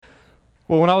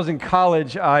Well, when I was in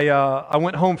college, I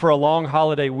went home for a long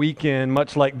holiday weekend,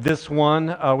 much like this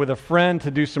one, with a friend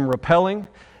to do some rappelling.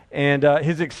 And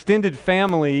his extended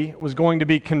family was going to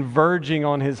be converging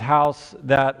on his house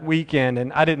that weekend.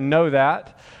 And I didn't know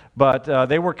that, but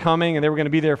they were coming and they were going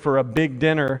to be there for a big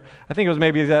dinner. I think it was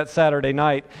maybe that Saturday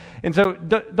night. And so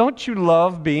don't you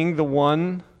love being the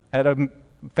one at a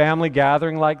family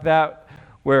gathering like that,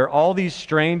 where all these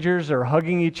strangers are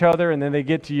hugging each other, and then they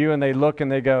get to you and they look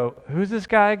and they go, "Who's this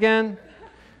guy again?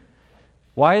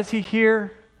 Why is he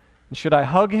here? Should I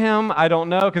hug him? I don't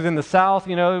know," because in the South,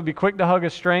 it would be quick to hug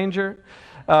a stranger.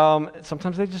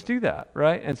 Sometimes they just do that,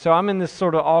 right? And so I'm in this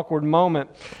sort of awkward moment.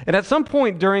 And at some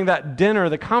point during that dinner,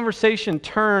 the conversation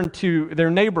turned to their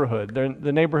neighborhood,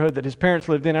 the neighborhood that his parents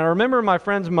lived in. And I remember my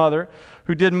friend's mother,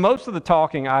 who did most of the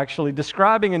talking actually,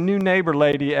 describing a new neighbor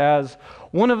lady as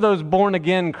one of those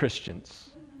born-again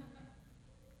Christians.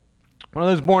 One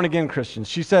of those born-again Christians.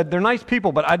 She said, "They're nice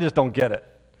people, but I just don't get it."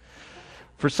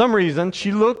 For some reason,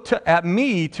 she looked at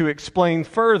me to explain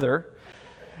further.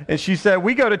 And she said,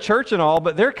 "We go to church and all,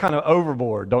 but they're kind of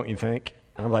overboard, don't you think?"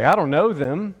 And I'm like, "I don't know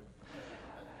them."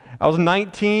 I was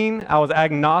 19, I was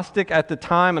agnostic at the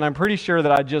time, and I'm pretty sure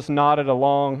that I just nodded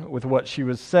along with what she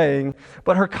was saying.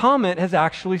 But her comment has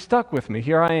actually stuck with me.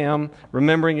 Here I am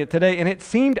remembering it today, and it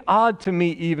seemed odd to me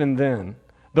even then,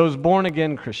 those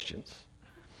born-again Christians.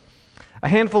 A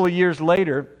handful of years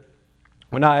later,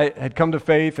 when I had come to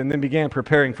faith and then began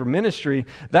preparing for ministry,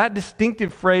 that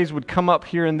distinctive phrase would come up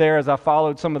here and there as I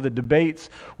followed some of the debates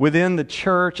within the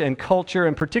church and culture,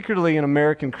 and particularly in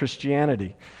American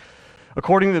Christianity.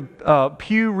 According to the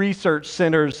Pew Research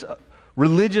Center's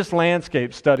Religious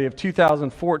Landscape Study of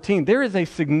 2014, there is a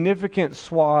significant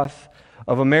swath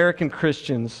of American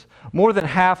Christians, more than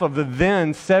half of the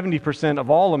then 70% of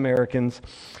all Americans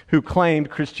who claimed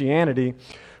Christianity,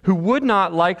 who would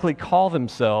not likely call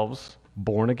themselves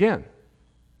born again.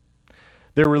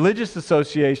 Their religious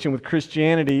association with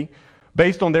Christianity,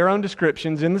 based on their own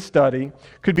descriptions in the study,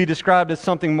 could be described as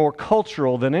something more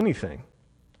cultural than anything.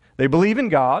 They believe in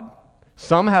God.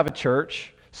 Some have a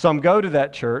church. Some go to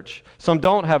that church. Some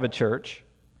don't have a church.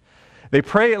 They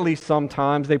pray at least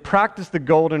sometimes. They practice the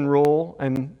golden rule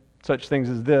and such things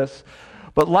as this.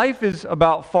 But life is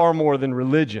about far more than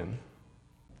religion,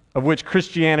 of which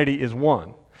Christianity is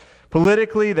one.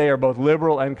 Politically, they are both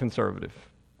liberal and conservative.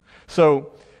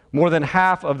 So, more than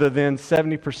half of the then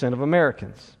 70% of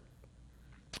Americans.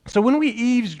 So when we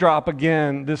eavesdrop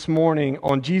again this morning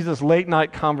on Jesus'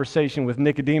 late-night conversation with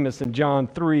Nicodemus in John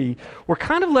 3, we're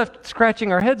kind of left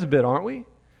scratching our heads a bit, aren't we?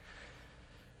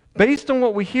 Based on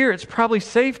what we hear, it's probably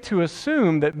safe to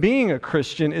assume that being a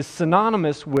Christian is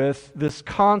synonymous with this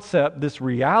concept, this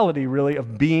reality, really,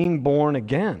 of being born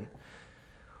again,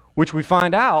 which we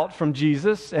find out from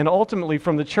Jesus and ultimately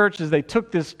from the church as they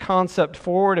took this concept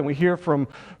forward, and we hear from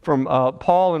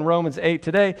Paul in Romans 8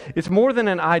 today. It's more than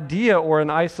an idea or an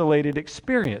isolated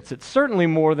experience. It's certainly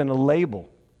more than a label.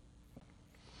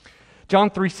 John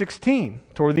 3:16,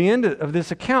 toward the end of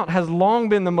this account, has long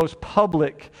been the most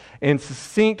public and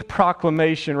succinct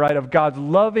proclamation, right, of God's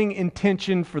loving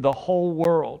intention for the whole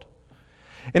world.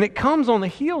 And it comes on the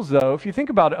heels, though, if you think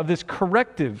about it, of this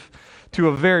corrective to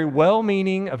a very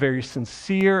well-meaning, a very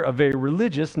sincere, a very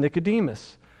religious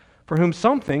Nicodemus, for whom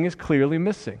something is clearly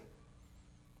missing.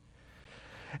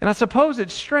 And I suppose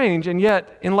it's strange, and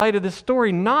yet, in light of this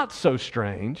story, not so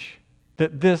strange,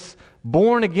 that this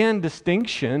born-again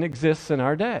distinction exists in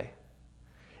our day.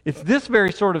 It's this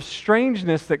very sort of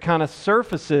strangeness that kind of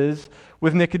surfaces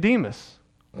with Nicodemus.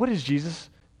 What is Jesus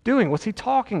doing? What's he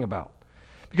talking about?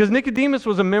 Because Nicodemus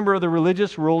was a member of the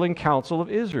religious ruling council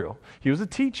of Israel. He was a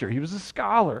teacher. He was a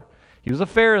scholar. He was a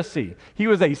Pharisee. He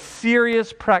was a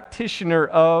serious practitioner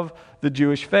of the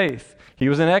Jewish faith. He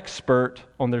was an expert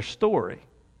on their story.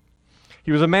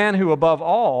 He was a man who, above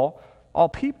all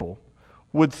people,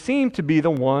 would seem to be the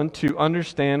one to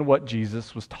understand what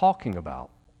Jesus was talking about.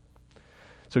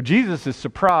 So Jesus is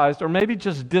surprised, or maybe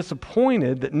just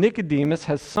disappointed, that Nicodemus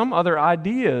has some other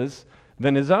ideas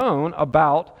than his own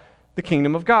about the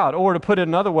kingdom of God, or to put it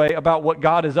another way, about what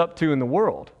God is up to in the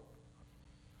world.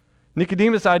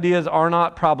 Nicodemus' ideas are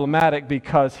not problematic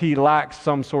because he lacks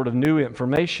some sort of new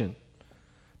information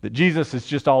that Jesus is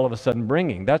just all of a sudden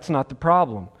bringing. That's not the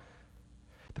problem.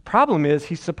 The problem is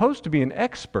he's supposed to be an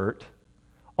expert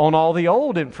on all the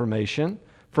old information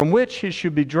from which he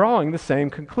should be drawing the same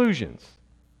conclusions.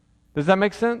 Does that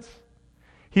make sense?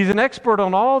 He's an expert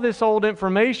on all this old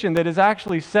information that is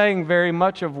actually saying very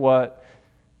much of what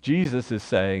Jesus is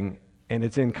saying, and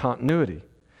it's in continuity.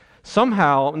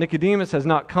 Somehow, Nicodemus has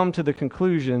not come to the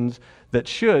conclusions that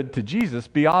should, to Jesus,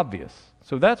 be obvious.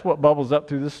 So that's what bubbles up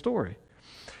through this story.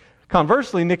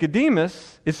 Conversely,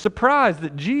 Nicodemus is surprised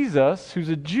that Jesus, who's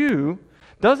a Jew,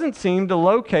 doesn't seem to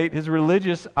locate his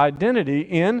religious identity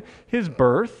in his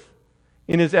birth,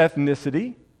 in his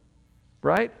ethnicity,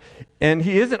 right? And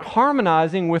he isn't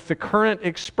harmonizing with the current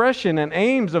expression and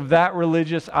aims of that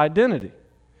religious identity.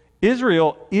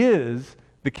 Israel is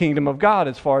the kingdom of God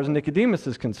as far as Nicodemus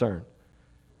is concerned,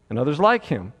 and others like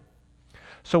him.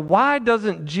 So why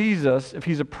doesn't Jesus, if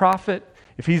he's a prophet,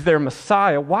 if he's their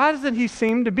Messiah, why doesn't he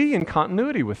seem to be in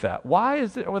continuity with that? Why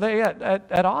are they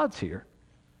at odds here?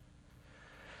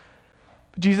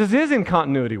 But Jesus is in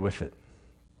continuity with it.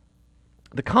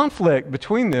 The conflict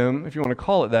between them, if you want to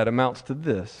call it that, amounts to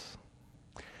this.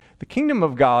 The kingdom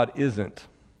of God isn't,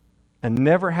 and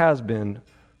never has been,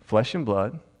 flesh and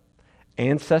blood,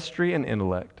 ancestry and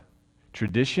intellect,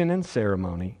 tradition and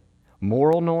ceremony,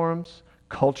 moral norms,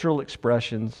 cultural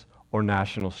expressions, or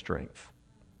national strength.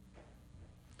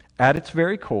 At its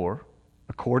very core,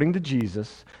 according to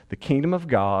Jesus, the kingdom of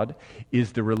God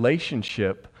is the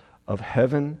relationship of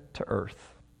heaven to earth.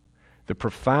 The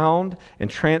profound and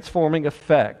transforming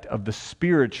effect of the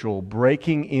spiritual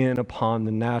breaking in upon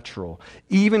the natural.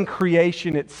 Even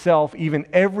creation itself, even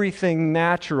everything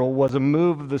natural, was a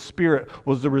move of the Spirit,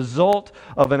 was the result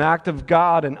of an act of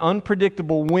God, an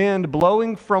unpredictable wind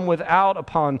blowing from without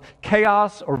upon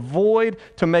chaos or void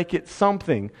to make it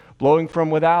something, blowing from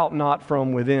without, not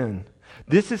from within.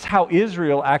 This is how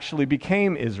Israel actually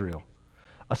became Israel,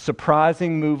 a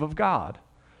surprising move of God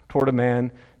toward a man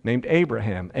named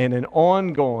Abraham, and an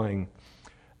ongoing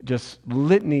just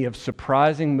litany of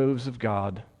surprising moves of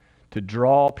God to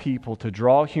draw people, to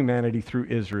draw humanity through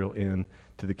Israel into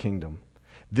the kingdom.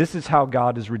 This is how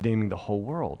God is redeeming the whole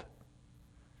world.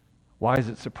 Why is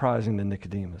it surprising to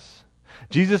Nicodemus?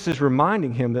 Jesus is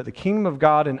reminding him that the kingdom of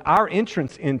God and our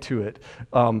entrance into it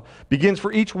begins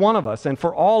for each one of us and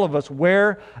for all of us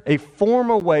where a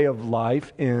former way of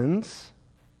life ends,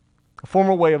 a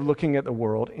former way of looking at the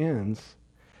world ends,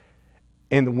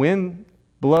 and the wind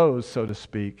blows, so to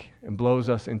speak, and blows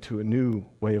us into a new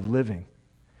way of living.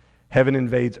 Heaven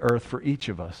invades earth for each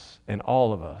of us and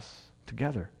all of us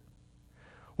together.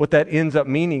 What that ends up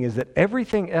meaning is that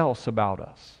everything else about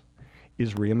us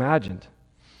is reimagined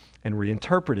and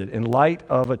reinterpreted in light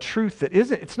of a truth that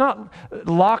it's not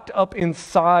locked up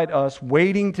inside us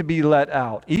waiting to be let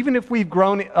out, even if we've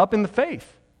grown up in the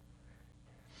faith.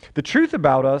 The truth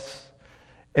about us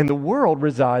and the world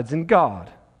resides in God.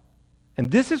 And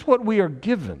this is what we are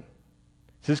given.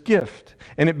 It's this gift.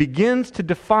 And it begins to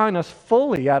define us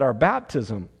fully at our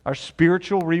baptism, our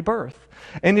spiritual rebirth.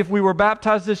 And if we were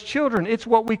baptized as children, it's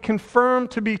what we confirm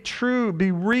to be true, be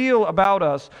real about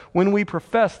us when we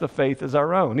profess the faith as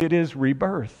our own. It is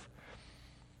rebirth.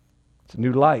 It's a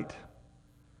new light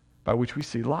by which we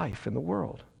see life in the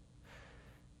world.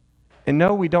 And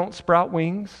no, we don't sprout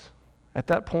wings at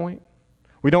that point.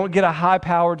 We don't get a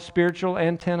high-powered spiritual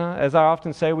antenna. As I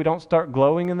often say, we don't start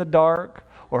glowing in the dark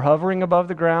or hovering above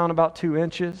the ground about 2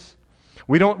 inches.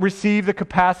 We don't receive the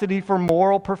capacity for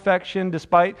moral perfection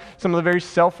despite some of the very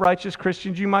self-righteous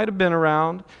Christians you might have been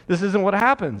around. This isn't what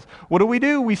happens. What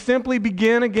do? We simply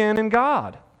begin again in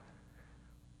God.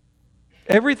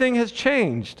 Everything has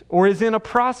changed or is in a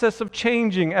process of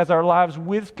changing as our lives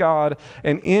with God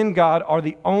and in God are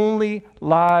the only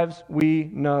lives we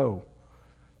know.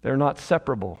 They're not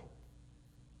separable.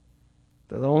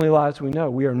 They're the only lives we know.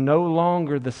 We are no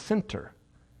longer the center.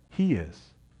 He is.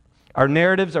 Our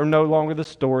narratives are no longer the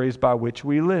stories by which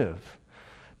we live.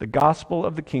 The gospel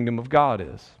of the kingdom of God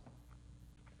is.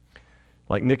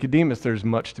 Like Nicodemus, there's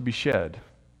much to be shed,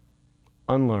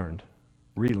 unlearned,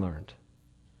 relearned.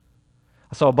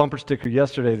 I saw a bumper sticker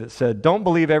yesterday that said, "Don't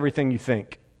believe everything you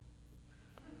think."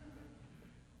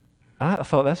 I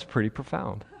thought that's pretty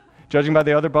profound. Judging by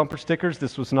the other bumper stickers,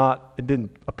 it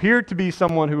didn't appear to be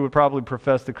someone who would probably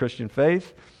profess the Christian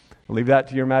faith. I'll leave that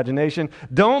to your imagination.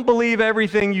 Don't believe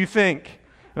everything you think.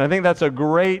 And I think that's a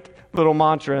great little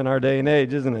mantra in our day and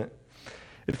age, isn't it?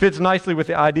 It fits nicely with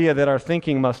the idea that our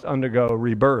thinking must undergo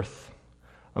rebirth,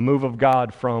 a move of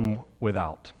God from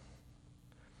without.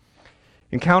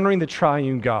 Encountering the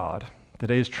triune God,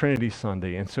 today is Trinity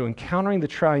Sunday, and so encountering the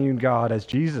triune God as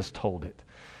Jesus told it,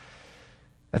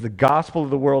 as the gospel of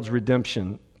the world's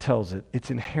redemption tells it,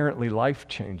 it's inherently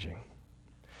life-changing.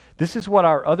 This is what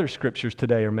our other scriptures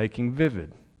today are making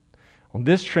vivid. On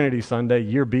this Trinity Sunday,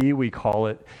 year B, we call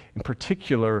it, in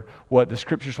particular, what the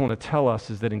scriptures want to tell us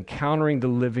is that encountering the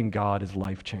living God is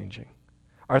life-changing.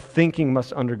 Our thinking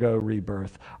must undergo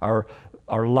rebirth. Our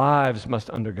lives must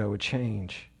undergo a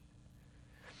change.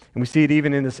 And we see it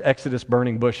even in this Exodus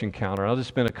burning bush encounter. I'll just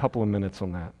spend a couple of minutes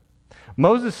on that.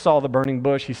 Moses saw the burning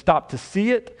bush. He stopped to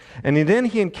see it, and then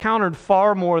he encountered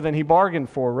far more than he bargained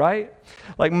for, right?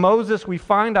 Like Moses, we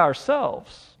find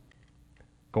ourselves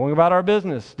going about our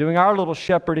business, doing our little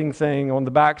shepherding thing on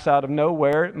the backside of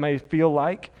nowhere, it may feel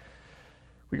like.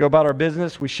 We go about our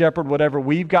business, we shepherd whatever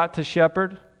we've got to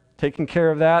shepherd, taking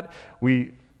care of that.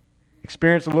 We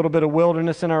experience a little bit of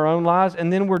wilderness in our own lives,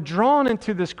 and then we're drawn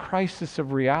into this crisis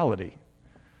of reality.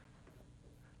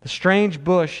 The strange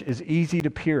bush is easy to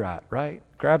peer at, right?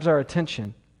 Grabs our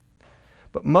attention.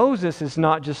 But Moses is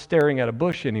not just staring at a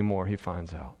bush anymore, he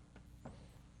finds out.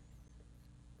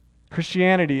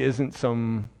 Christianity isn't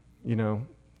some,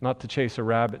 not to chase a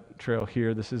rabbit trail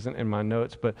here, this isn't in my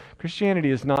notes, but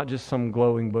Christianity is not just some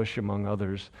glowing bush among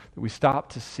others that we stop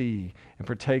to see and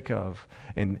partake of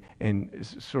and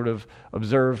sort of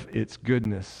observe its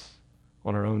goodness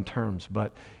on our own terms.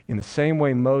 But in the same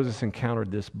way Moses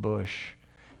encountered this bush,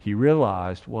 he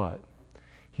realized what?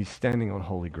 He's standing on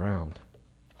holy ground.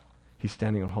 He's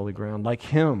standing on holy ground. Like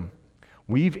him,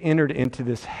 we've entered into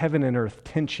this heaven and earth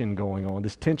tension going on,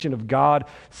 this tension of God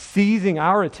seizing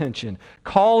our attention,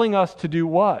 calling us to do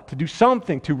what? To do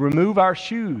something, to remove our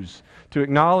shoes, to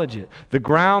acknowledge it. The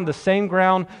ground, the same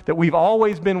ground that we've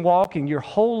always been walking, your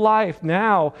whole life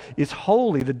now is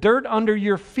holy. The dirt under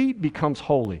your feet becomes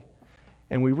holy,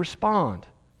 and we respond.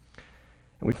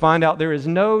 And we find out there is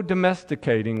no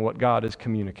domesticating what God is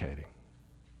communicating.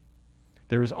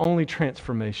 There is only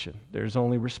transformation. There is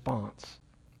only response.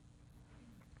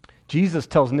 Jesus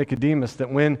tells Nicodemus that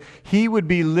when he would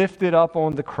be lifted up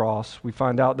on the cross, we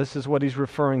find out this is what he's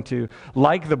referring to,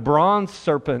 like the bronze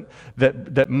serpent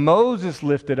that Moses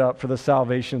lifted up for the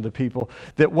salvation of the people,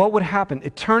 that what would happen?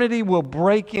 Eternity will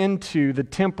break into the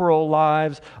temporal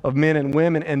lives of men and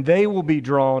women, and they will be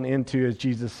drawn into, as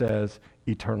Jesus says,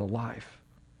 eternal life.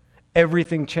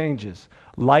 Everything changes.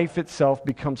 Life itself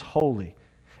becomes holy.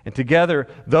 And together,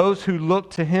 those who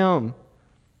look to him,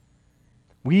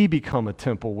 we become a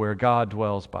temple where God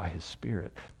dwells by his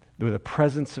Spirit, where the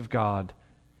presence of God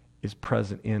is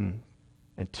present in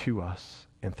and to us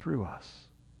and through us.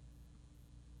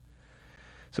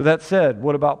 So that said,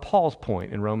 what about Paul's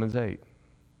point in Romans 8?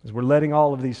 As we're letting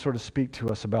all of these sort of speak to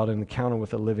us about an encounter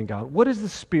with a living God, what does the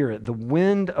Spirit, the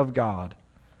wind of God,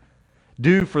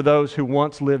 do for those who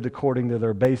once lived according to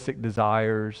their basic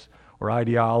desires or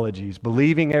ideologies,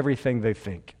 believing everything they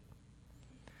think?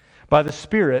 By the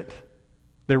Spirit,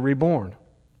 they're reborn.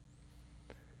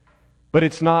 But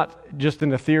it's not just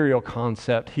an ethereal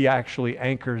concept. He actually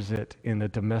anchors it in a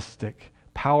domestic,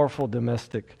 powerful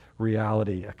domestic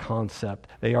reality, a concept.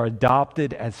 They are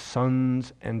adopted as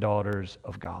sons and daughters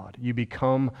of God. You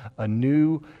become a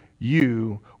new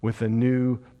you with a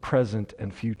new present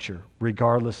and future,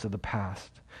 regardless of the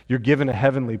past. You're given a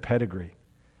heavenly pedigree.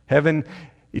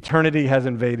 Eternity has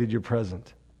invaded your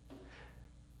present.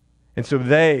 And so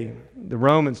the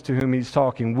Romans to whom he's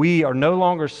talking, we are no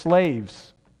longer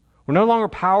slaves. We're no longer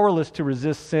powerless to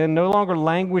resist sin, no longer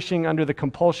languishing under the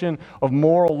compulsion of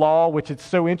moral law, which it's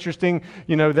so interesting,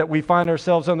 that we find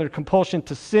ourselves under compulsion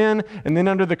to sin and then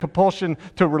under the compulsion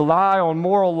to rely on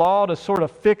moral law to sort of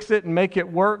fix it and make it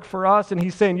work for us. And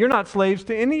he's saying, you're not slaves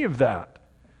to any of that.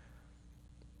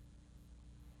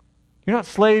 You're not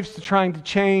slaves to trying to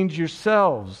change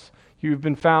yourselves. You've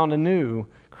been found anew,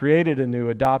 created anew,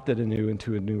 adopted anew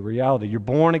into a new reality. You're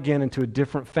born again into a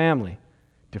different family,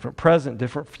 different present,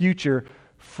 different future,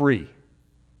 free.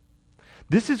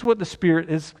 This is what the Spirit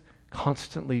is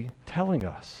constantly telling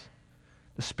us.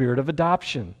 The Spirit of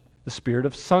adoption, the Spirit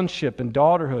of sonship and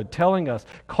daughterhood, telling us,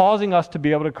 causing us to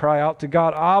be able to cry out to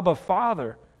God, Abba,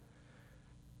 Father.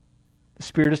 The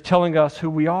Spirit is telling us who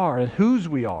we are and whose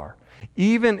we are.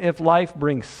 Even if life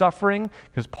brings suffering,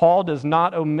 because Paul does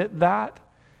not omit that,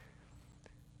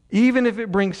 even if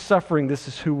it brings suffering, this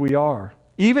is who we are.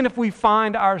 Even if we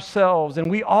find ourselves, and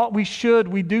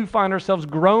we do find ourselves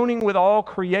groaning with all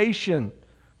creation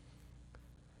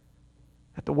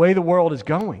at the way the world is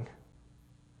going,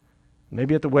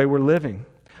 maybe at the way we're living.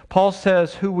 Paul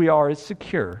says who we are is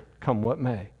secure, come what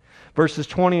may. Verses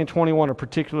 20 and 21 are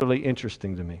particularly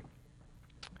interesting to me.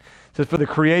 It says, for the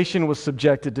creation was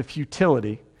subjected to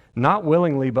futility, not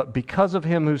willingly, but because of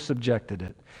him who subjected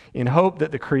it, in hope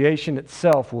that the creation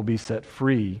itself will be set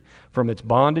free from its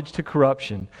bondage to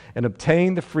corruption and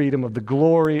obtain the freedom of the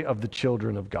glory of the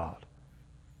children of God.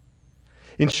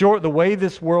 In short, the way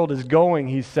this world is going,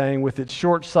 he's saying, with its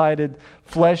short-sighted,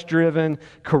 flesh-driven,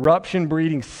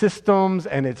 corruption-breeding systems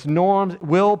and its norms,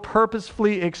 will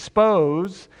purposefully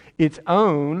expose its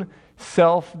own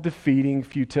self-defeating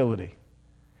futility.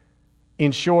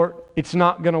 In short, it's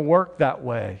not going to work that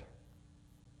way.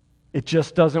 It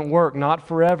just doesn't work, not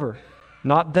forever,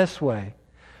 not this way.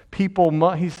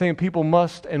 He's saying people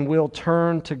must and will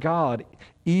turn to God,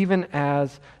 even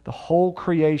as the whole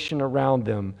creation around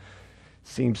them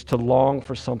seems to long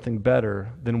for something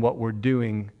better than what we're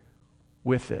doing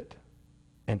with it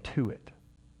and to it.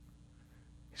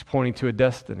 He's pointing to a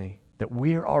destiny that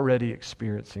we're already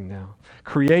experiencing now.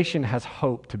 Creation has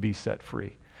hope to be set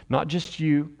free. Not just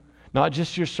you, not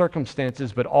just your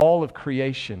circumstances, but all of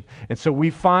creation. And so we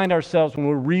find ourselves, when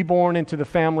we're reborn into the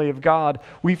family of God,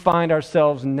 we find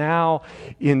ourselves now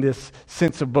in this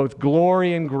sense of both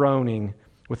glory and groaning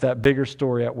with that bigger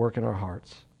story at work in our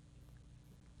hearts.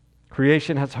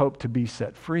 Creation has hope to be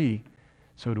set free.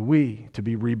 So do we, to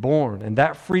be reborn. And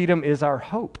that freedom is our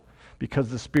hope because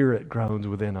the Spirit groans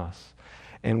within us.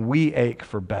 And we ache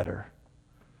for better.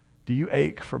 Do you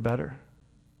ache for better?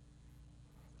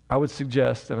 I would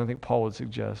suggest, and I think Paul would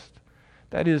suggest,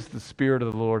 that is the Spirit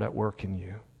of the Lord at work in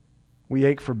you. We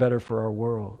ache for better for our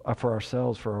world, for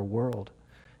ourselves, for our world,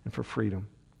 and for freedom.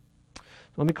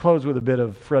 Let me close with a bit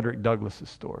of Frederick Douglass'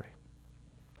 story.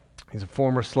 He's a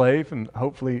former slave, and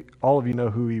hopefully all of you know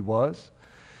who he was.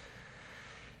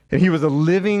 And he was a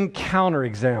living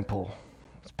counterexample,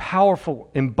 powerful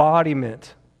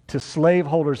embodiment to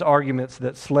slaveholders' arguments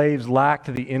that slaves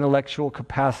lacked the intellectual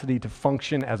capacity to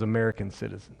function as American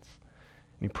citizens.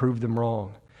 And he proved them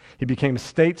wrong. He became a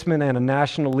statesman and a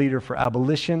national leader for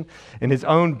abolition. In his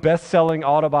own best-selling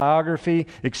autobiography,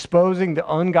 exposing the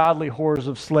ungodly horrors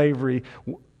of slavery,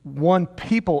 won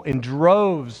people in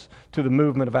droves to the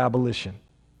movement of abolition,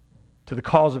 to the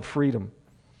cause of freedom.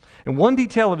 And one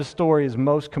detail of his story is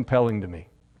most compelling to me.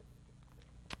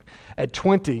 At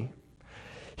 20,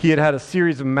 he had had a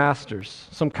series of masters,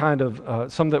 some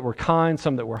that were kind,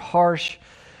 some that were harsh,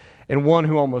 and one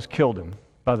who almost killed him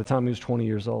by the time he was 20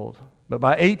 years old. But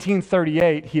by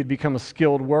 1838, he had become a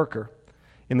skilled worker.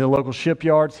 In the local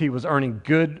shipyards, he was earning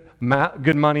good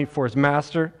money for his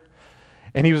master,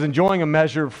 and he was enjoying a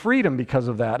measure of freedom because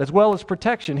of that, as well as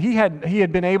protection. He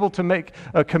had been able to make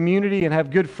a community and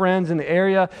have good friends in the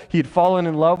area. He had fallen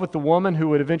in love with the woman who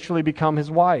would eventually become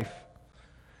his wife.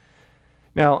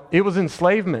 Now, it was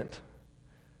enslavement,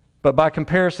 but by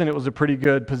comparison, it was a pretty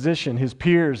good position. His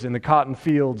peers in the cotton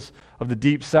fields of the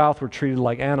Deep South were treated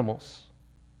like animals.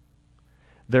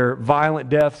 Their violent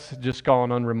deaths had just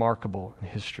gone unremarkable in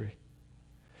history.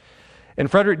 And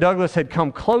Frederick Douglass had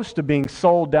come close to being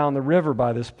sold down the river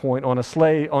by this point on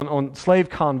slave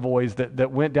convoys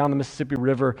that went down the Mississippi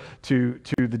River to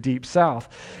the Deep South.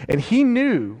 And he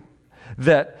knew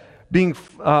that being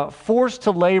forced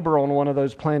to labor on one of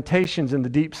those plantations in the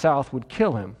Deep South would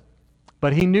kill him.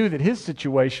 But he knew that his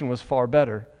situation was far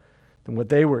better than what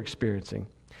they were experiencing.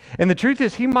 And the truth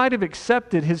is, he might have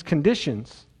accepted his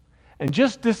conditions and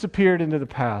just disappeared into the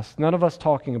past, none of us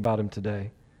talking about him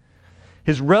today.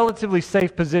 His relatively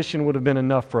safe position would have been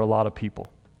enough for a lot of people.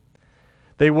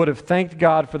 They would have thanked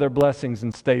God for their blessings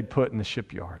and stayed put in the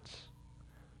shipyards.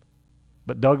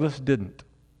 But Douglass didn't.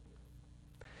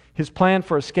 His plan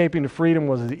for escaping to freedom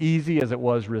was as easy as it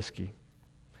was risky.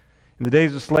 In the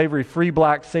days of slavery, free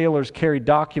black sailors carried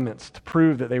documents to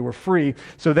prove that they were free,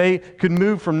 so they could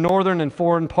move from northern and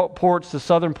foreign ports to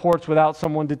southern ports without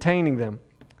someone detaining them.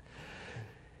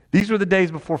 These were the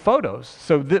days before photos,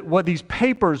 so what these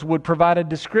papers would provide a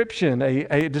description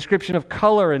of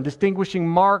color and distinguishing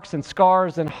marks and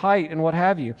scars and height and what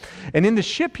have you. And in the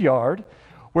shipyard,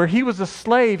 where he was a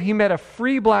slave, he met a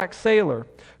free black sailor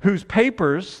whose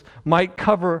papers might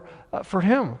cover for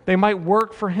him. They might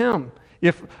work for him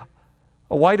if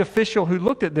a white official who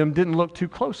looked at them didn't look too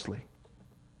closely.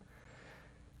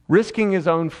 Risking his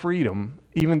own freedom,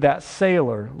 even that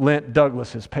sailor lent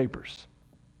Douglass his papers.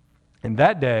 And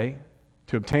that day,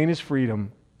 to obtain his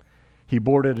freedom, he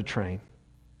boarded a train.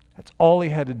 That's all he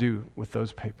had to do with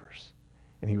those papers,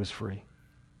 and he was free.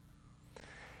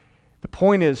 The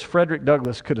point is, Frederick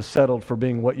Douglass could have settled for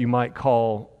being what you might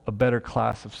call a better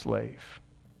class of slave.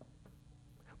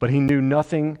 But he knew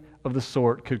nothing of the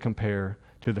sort could compare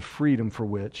to the freedom for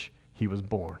which he was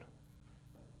born.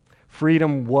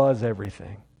 Freedom was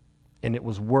everything, and it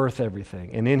was worth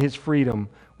everything. And in his freedom,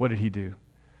 what did he do?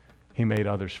 He made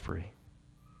others free.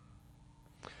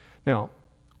 Now,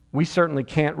 we certainly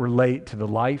can't relate to the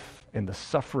life and the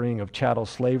suffering of chattel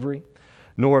slavery,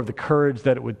 nor of the courage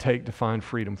that it would take to find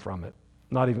freedom from it.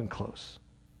 Not even close.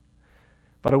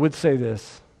 But I would say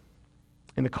this,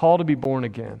 in the call to be born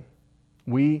again,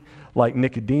 we, like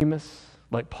Nicodemus,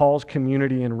 like Paul's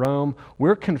community in Rome,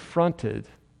 we're confronted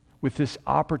with this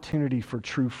opportunity for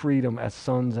true freedom as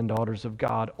sons and daughters of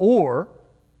God, or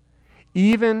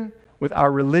even with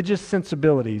our religious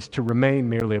sensibilities to remain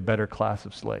merely a better class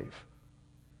of slave.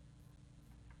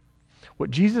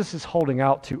 What Jesus is holding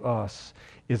out to us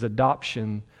is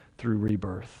adoption through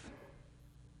rebirth.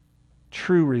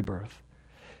 True rebirth.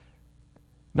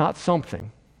 Not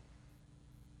something.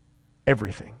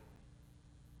 Everything.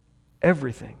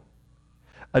 Everything.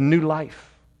 A new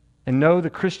life. And no, the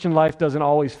Christian life doesn't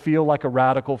always feel like a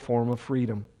radical form of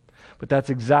freedom. But that's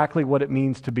exactly what it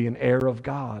means to be an heir of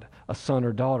God, a son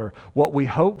or daughter. What we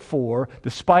hope for,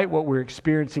 despite what we're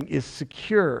experiencing, is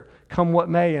secure, come what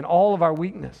may, in all of our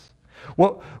weakness.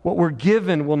 What we're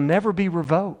given will never be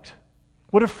revoked.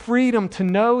 What a freedom to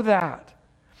know that.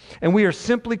 And we are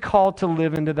simply called to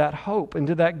live into that hope,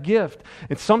 into that gift.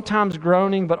 And sometimes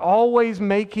groaning, but always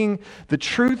making the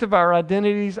truth of our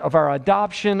identities, of our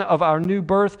adoption, of our new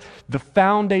birth, the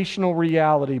foundational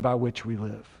reality by which we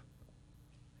live.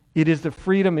 It is the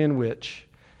freedom in which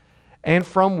and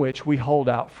from which we hold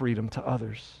out freedom to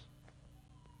others.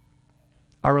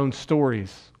 Our own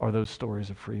stories are those stories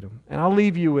of freedom. And I'll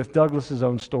leave you with Douglas's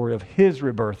own story of his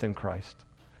rebirth in Christ.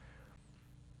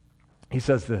 He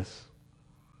says this: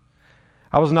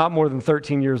 I was not more than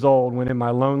 13 years old when in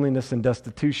my loneliness and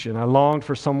destitution, I longed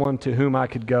for someone to whom I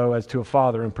could go as to a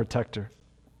father and protector.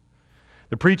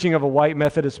 The preaching of a white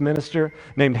Methodist minister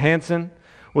named Hanson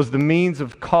was the means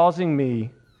of causing me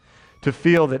to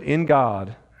feel that in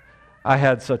God I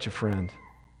had such a friend.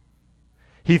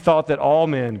 He thought that all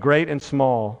men, great and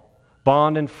small,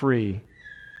 bond and free,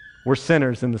 were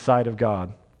sinners in the sight of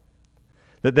God,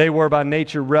 that they were by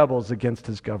nature rebels against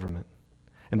his government,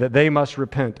 and that they must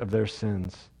repent of their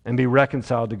sins and be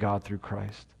reconciled to God through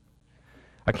Christ.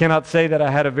 I cannot say that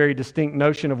I had a very distinct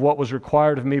notion of what was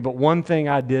required of me, but one thing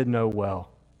I did know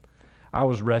well. I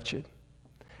was wretched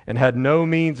and had no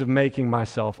means of making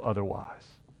myself otherwise.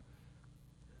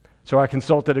 So I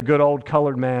consulted a good old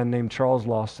colored man named Charles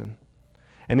Lawson,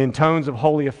 and in tones of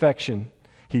holy affection,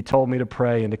 he told me to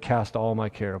pray and to cast all my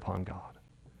care upon God.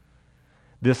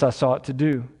 This I sought to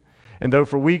do. And though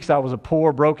for weeks I was a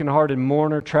poor, broken-hearted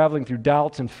mourner traveling through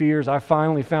doubts and fears, I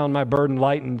finally found my burden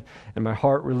lightened and my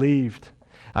heart relieved.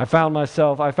 I found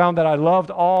that I loved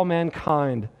all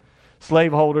mankind,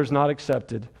 slaveholders not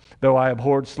excepted, though I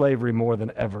abhorred slavery more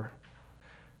than ever.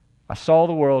 I saw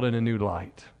the world in a new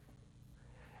light,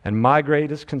 and my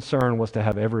greatest concern was to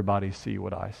have everybody see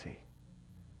what I see.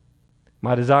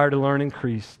 My desire to learn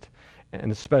increased,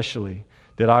 and especially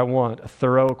did I want a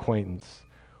thorough acquaintance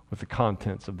with the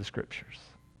contents of the Scriptures.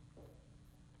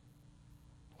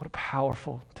 What a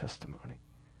powerful testimony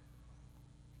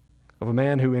of a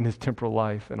man who in his temporal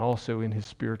life and also in his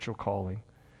spiritual calling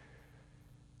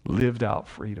lived out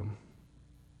freedom.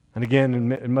 And again,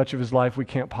 in much of his life we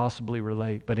can't possibly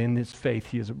relate, but in his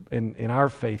faith, in our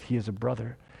faith, he is a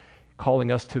brother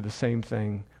calling us to the same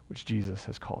thing which Jesus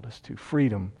has called us to: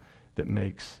 freedom that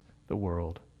makes the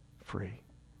world free.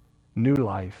 New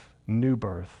life, new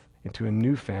birth into a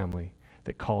new family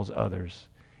that calls others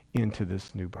into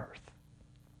this new birth.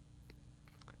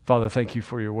 Father, thank you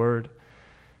for your word.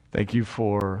 Thank you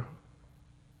for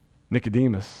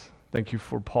Nicodemus. Thank you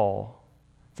for Paul.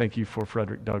 Thank you for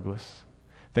Frederick Douglass.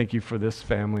 Thank you for this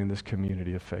family and this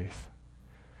community of faith.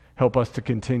 Help us to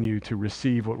continue to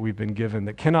receive what we've been given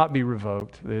that cannot be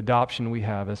revoked, the adoption we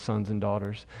have as sons and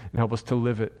daughters, and help us to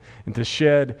live it and to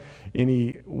shed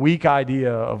any weak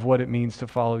idea of what it means to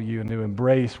follow you and to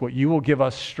embrace what you will give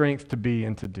us strength to be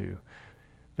and to do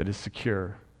that is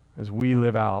secure as we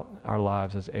live out our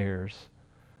lives as heirs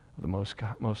of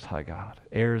the Most High God,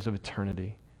 heirs of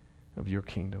eternity, of your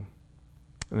kingdom.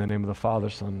 In the name of the Father,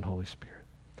 Son, and Holy Spirit.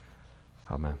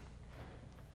 Amen.